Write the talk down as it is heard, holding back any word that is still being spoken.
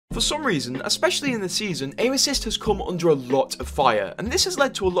for some reason, especially in the season, aim assist has come under a lot of fire, and this has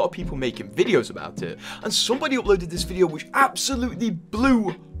led to a lot of people making videos about it, and somebody uploaded this video which absolutely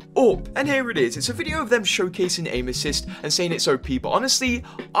blew up. And here it is. It's a video of them showcasing aim assist and saying it's OP, but honestly,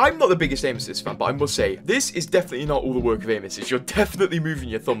 I'm not the biggest aim assist fan, but I must say, this is definitely not all the work of aim assist. You're definitely moving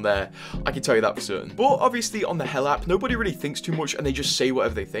your thumb there. I can tell you that for certain. But obviously on the Hell app, nobody really thinks too much and they just say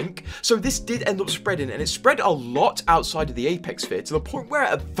whatever they think. So this did end up spreading, and it spread a lot outside of the Apex sphere to the point where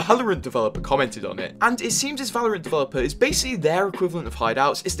a Valorant developer commented on it. And it seems this Valorant developer is basically their equivalent of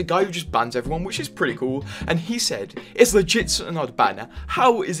hideouts. It's the guy who just bans everyone, which is pretty cool. And he said, it's legit something I'd ban.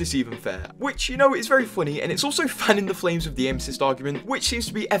 How is this even fair? Which, you know, is very funny, and it's also fanning the flames of the aim assist argument, which seems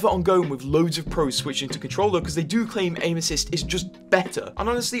to be ever ongoing with loads of pros switching to controller because they do claim aim assist is just better. And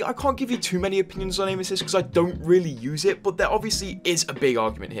honestly, I can't give you too many opinions on aim assist because I don't really use it, but there obviously is a big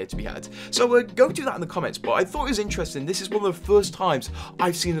argument here to be had. So go do that in the comments, but I thought it was interesting. This is one of the first times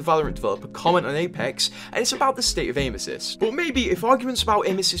I've seen a Valorant developer comment on Apex, and it's about the state of aim assist. But maybe if arguments about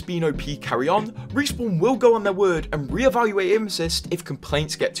aim assist being OP carry on, Respawn will go on their word and reevaluate aim assist if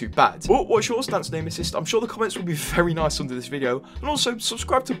complaints get too bad. But what's your stance on aim assist? I'm sure the comments will be very nice under this video, and also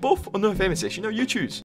subscribe to Buff or no aim assist, you know, you choose.